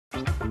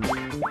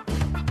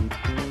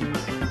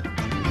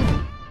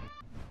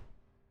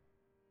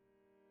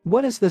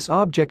What is this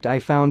object I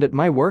found at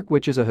my work,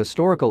 which is a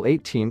historical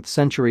 18th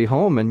century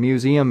home and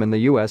museum in the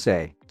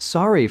USA?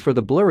 Sorry for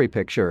the blurry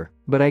picture,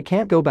 but I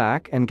can't go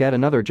back and get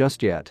another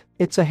just yet.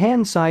 It's a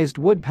hand-sized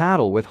wood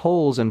paddle with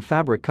holes and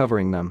fabric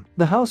covering them.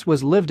 The house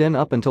was lived in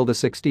up until the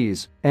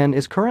 60s and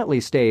is currently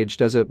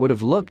staged as it would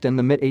have looked in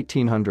the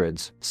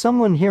mid-1800s.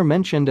 Someone here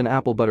mentioned an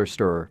apple butter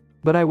stirrer,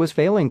 but I was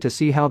failing to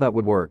see how that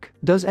would work.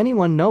 Does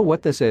anyone know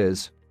what this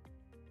is?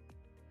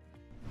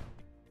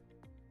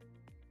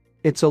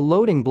 It's a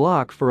loading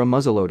block for a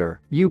muzzleloader.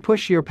 You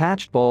push your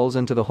patched balls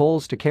into the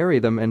holes to carry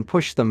them and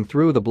push them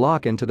through the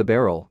block into the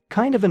barrel.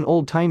 Kind of an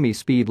old-timey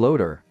speed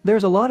loader.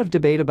 There's a lot of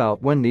debate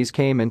about when these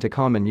came into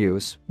common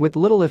use, with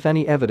little if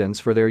any evidence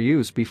for their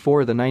use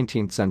before the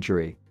 19th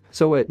century.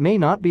 So it may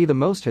not be the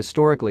most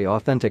historically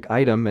authentic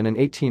item in an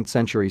 18th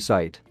century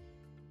site.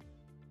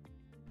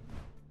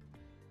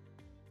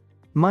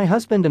 My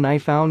husband and I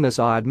found this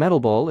odd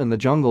metal ball in the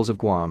jungles of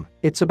Guam.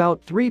 It's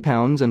about 3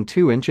 pounds and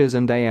 2 inches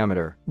in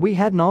diameter. We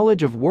had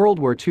knowledge of World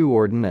War II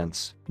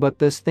ordnance, but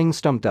this thing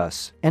stumped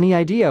us. Any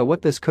idea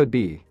what this could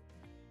be?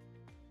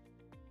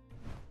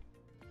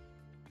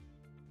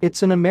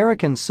 It's an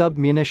American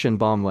sub-munition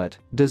bomblet,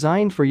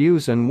 designed for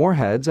use in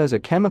warheads as a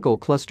chemical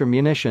cluster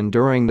munition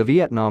during the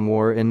Vietnam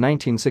War in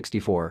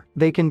 1964.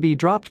 They can be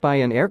dropped by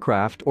an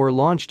aircraft or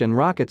launched in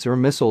rockets or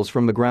missiles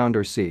from the ground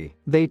or sea.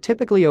 They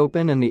typically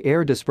open in the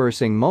air,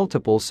 dispersing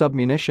multiple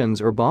sub-munitions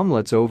or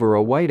bomblets over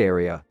a wide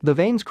area. The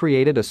vanes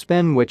created a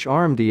spin which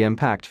armed the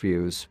impact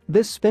fuse.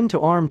 This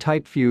spin-to-arm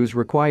type fuse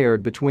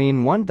required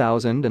between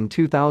 1,000 and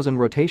 2,000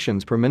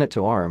 rotations per minute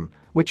to arm,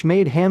 which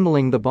made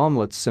handling the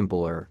bomblets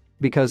simpler,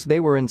 because they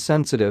were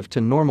insensitive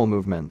to normal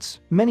movements.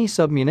 Many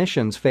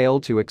submunitions fail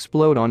to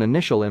explode on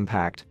initial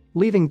impact,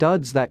 leaving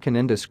duds that can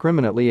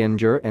indiscriminately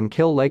injure and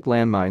kill like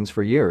landmines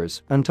for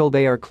years until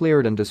they are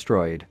cleared and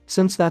destroyed.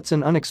 Since that's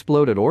an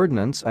unexploded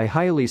ordnance, I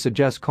highly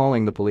suggest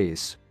calling the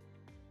police.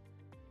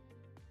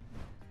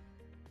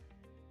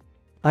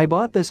 I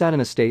bought this at an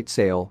estate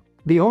sale.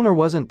 The owner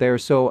wasn't there,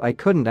 so I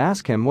couldn't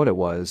ask him what it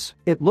was.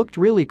 It looked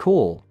really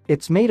cool.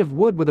 It's made of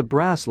wood with a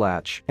brass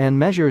latch and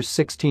measures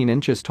 16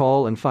 inches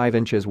tall and 5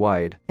 inches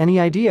wide. Any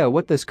idea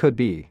what this could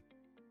be?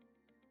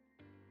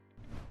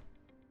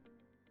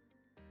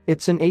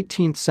 It's an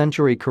 18th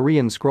century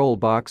Korean scroll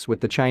box with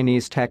the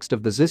Chinese text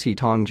of the Zisi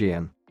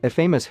Tongjian, a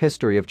famous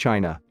history of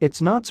China.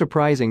 It's not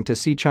surprising to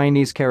see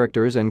Chinese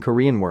characters in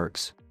Korean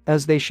works,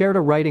 as they shared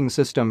a writing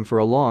system for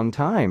a long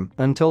time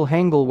until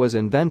Hangul was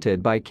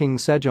invented by King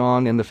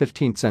Sejong in the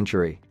 15th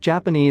century.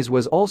 Japanese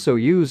was also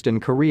used in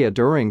Korea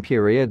during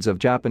periods of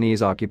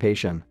Japanese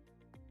occupation.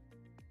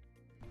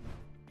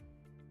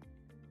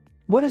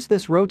 What is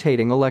this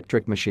rotating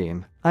electric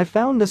machine? I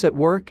found this at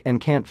work and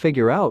can't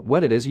figure out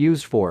what it is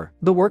used for.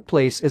 The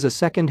workplace is a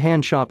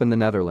second-hand shop in the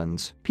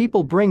Netherlands.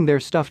 People bring their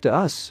stuff to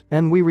us,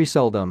 and we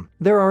resell them.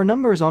 There are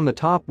numbers on the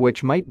top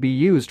which might be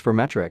used for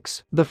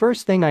metrics. The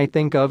first thing I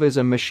think of is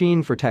a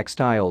machine for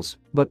textiles,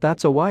 but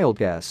that's a wild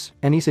guess.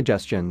 Any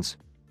suggestions?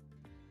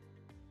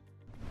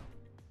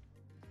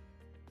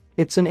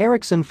 It's an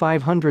Ericsson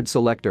 500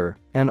 selector,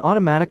 an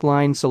automatic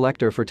line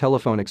selector for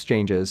telephone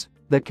exchanges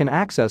that can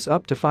access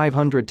up to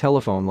 500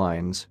 telephone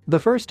lines. The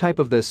first type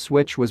of this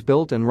switch was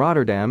built in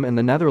Rotterdam in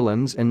the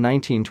Netherlands in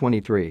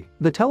 1923.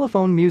 The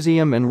Telephone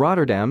Museum in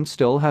Rotterdam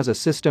still has a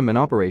system in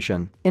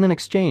operation. In an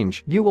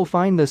exchange, you will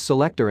find this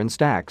selector in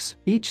stacks.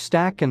 Each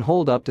stack can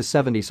hold up to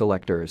 70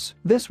 selectors.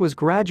 This was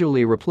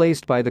gradually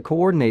replaced by the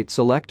coordinate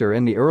selector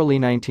in the early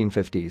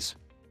 1950s.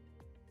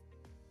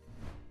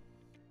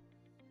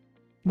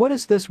 What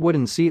is this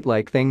wooden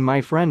seat-like thing my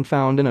friend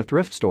found in a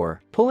thrift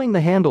store? Pulling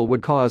the handle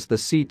would cause the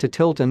seat to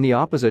tilt in the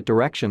opposite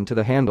direction to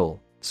the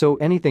handle, so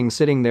anything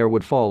sitting there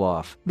would fall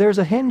off. There's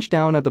a hinge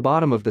down at the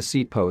bottom of the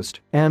seat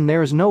post, and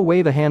there's no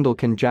way the handle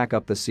can jack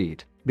up the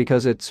seat,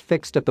 because it's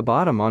fixed at the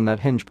bottom on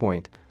that hinge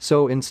point,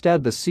 so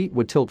instead the seat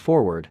would tilt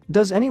forward.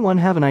 Does anyone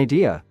have an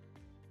idea?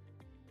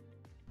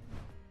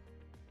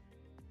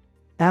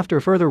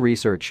 After further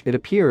research, it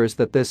appears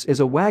that this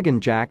is a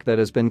wagon jack that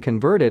has been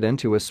converted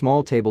into a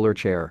small table or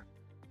chair.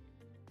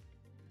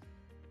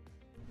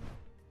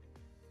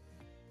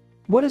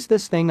 What is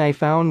this thing I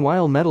found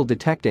while metal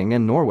detecting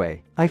in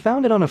Norway? I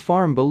found it on a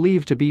farm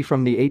believed to be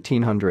from the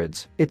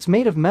 1800s. It's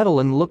made of metal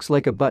and looks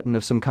like a button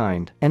of some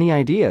kind. Any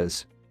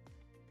ideas?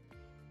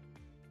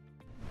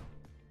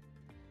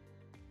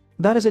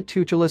 That is a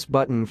tutulous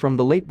button from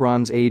the late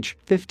Bronze Age,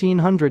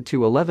 1500 to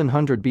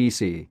 1100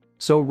 BC.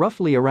 So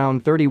roughly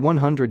around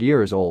 3,100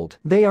 years old.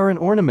 They are an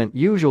ornament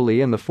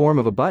usually in the form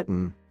of a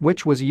button,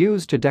 which was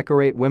used to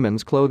decorate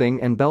women's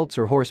clothing and belts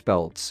or horse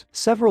belts.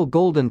 Several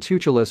golden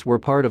tutulus were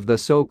part of the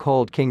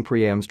so-called King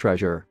Priam's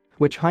treasure,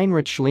 which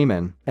Heinrich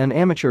Schliemann, an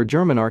amateur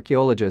German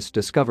archaeologist,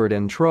 discovered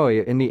in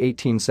Troy in the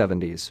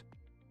 1870s.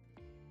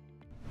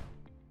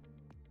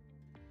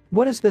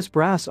 What is this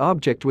brass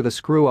object with a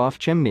screw-off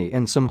chimney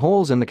and some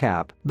holes in the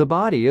cap? The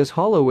body is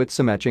hollow with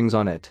some etchings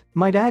on it.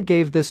 My dad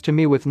gave this to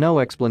me with no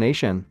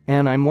explanation,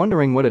 and I'm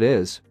wondering what it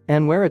is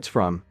and where it's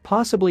from.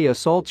 Possibly a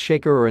salt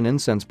shaker or an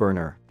incense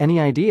burner. Any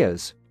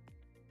ideas?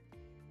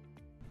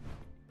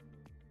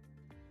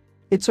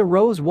 It's a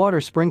rose water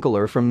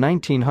sprinkler from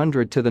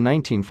 1900 to the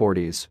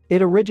 1940s.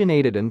 It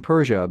originated in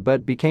Persia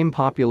but became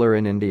popular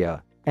in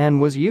India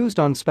and was used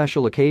on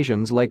special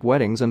occasions like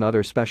weddings and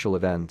other special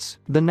events.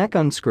 The neck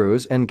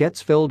unscrews and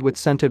gets filled with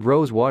scented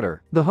rose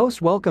water. The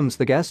host welcomes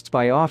the guests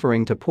by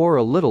offering to pour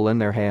a little in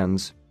their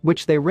hands,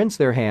 which they rinse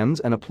their hands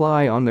and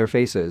apply on their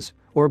faces,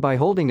 or by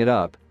holding it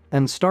up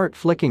and start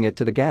flicking it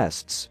to the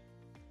guests.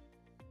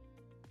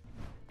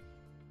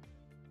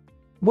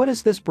 What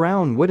is this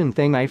brown wooden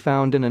thing I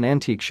found in an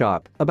antique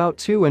shop, about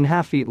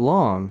 2.5 feet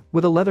long,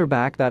 with a leather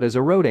back that is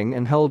eroding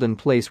and held in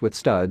place with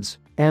studs,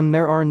 and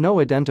there are no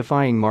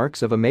identifying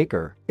marks of a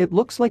maker? It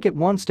looks like it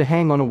wants to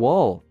hang on a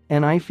wall,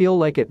 and I feel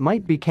like it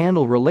might be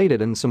candle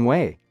related in some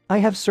way. I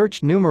have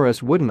searched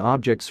numerous wooden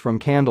objects from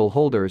candle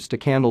holders to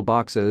candle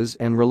boxes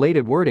and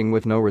related wording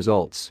with no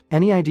results.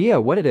 Any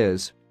idea what it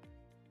is?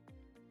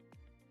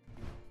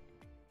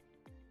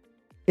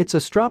 It's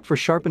a strop for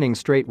sharpening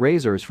straight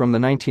razors from the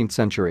 19th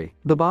century.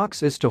 The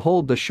box is to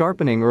hold the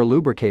sharpening or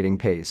lubricating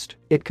paste.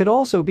 It could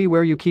also be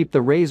where you keep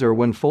the razor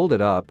when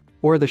folded up,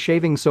 or the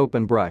shaving soap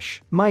and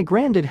brush. My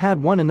granddad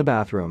had one in the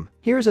bathroom.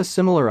 Here's a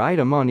similar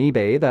item on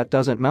eBay that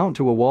doesn't mount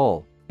to a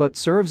wall, but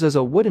serves as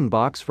a wooden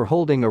box for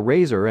holding a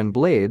razor and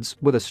blades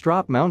with a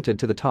strap mounted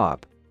to the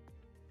top.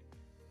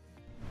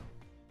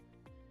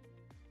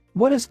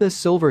 What is this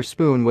silver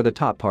spoon with a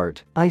top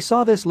part? I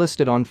saw this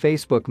listed on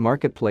Facebook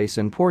Marketplace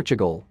in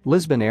Portugal,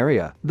 Lisbon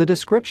area. The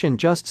description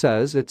just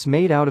says it's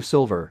made out of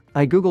silver.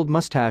 I googled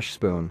mustache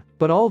spoon,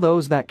 but all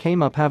those that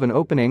came up have an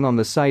opening on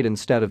the side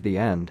instead of the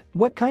end.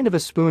 What kind of a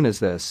spoon is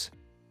this?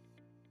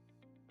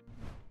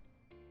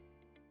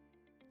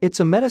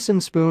 It's a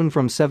medicine spoon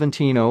from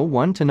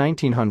 1701 to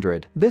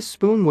 1900. This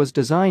spoon was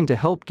designed to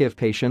help give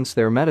patients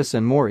their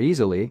medicine more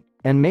easily,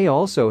 and may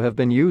also have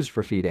been used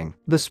for feeding.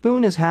 The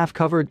spoon is half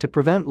covered to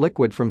prevent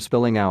liquid from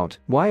spilling out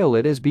while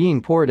it is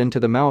being poured into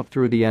the mouth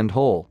through the end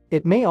hole.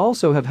 It may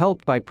also have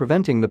helped by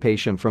preventing the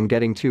patient from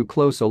getting too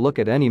close a look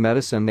at any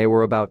medicine they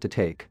were about to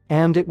take.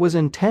 And it was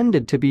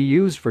intended to be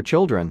used for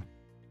children.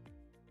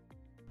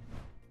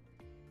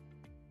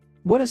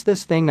 What is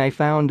this thing I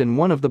found in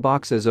one of the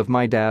boxes of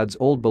my dad's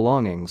old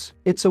belongings?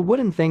 It's a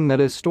wooden thing that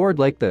is stored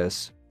like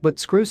this, but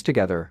screws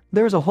together.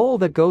 There's a hole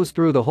that goes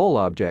through the whole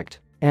object,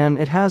 and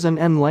it has an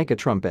end like a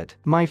trumpet.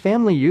 My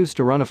family used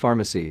to run a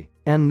pharmacy,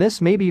 and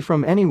this may be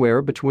from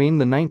anywhere between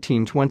the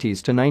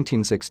 1920s to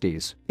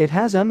 1960s. It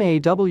has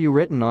MAW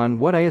written on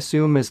what I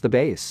assume is the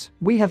base.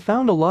 We have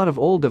found a lot of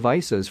old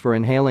devices for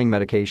inhaling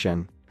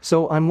medication,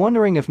 so I'm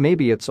wondering if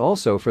maybe it's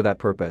also for that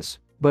purpose,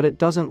 but it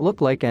doesn't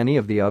look like any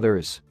of the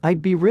others.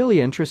 I'd be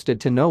really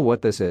interested to know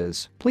what this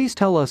is. Please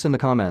tell us in the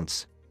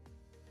comments.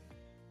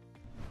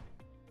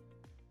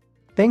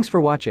 Thanks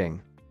for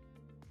watching.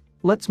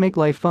 Let's make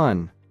life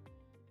fun.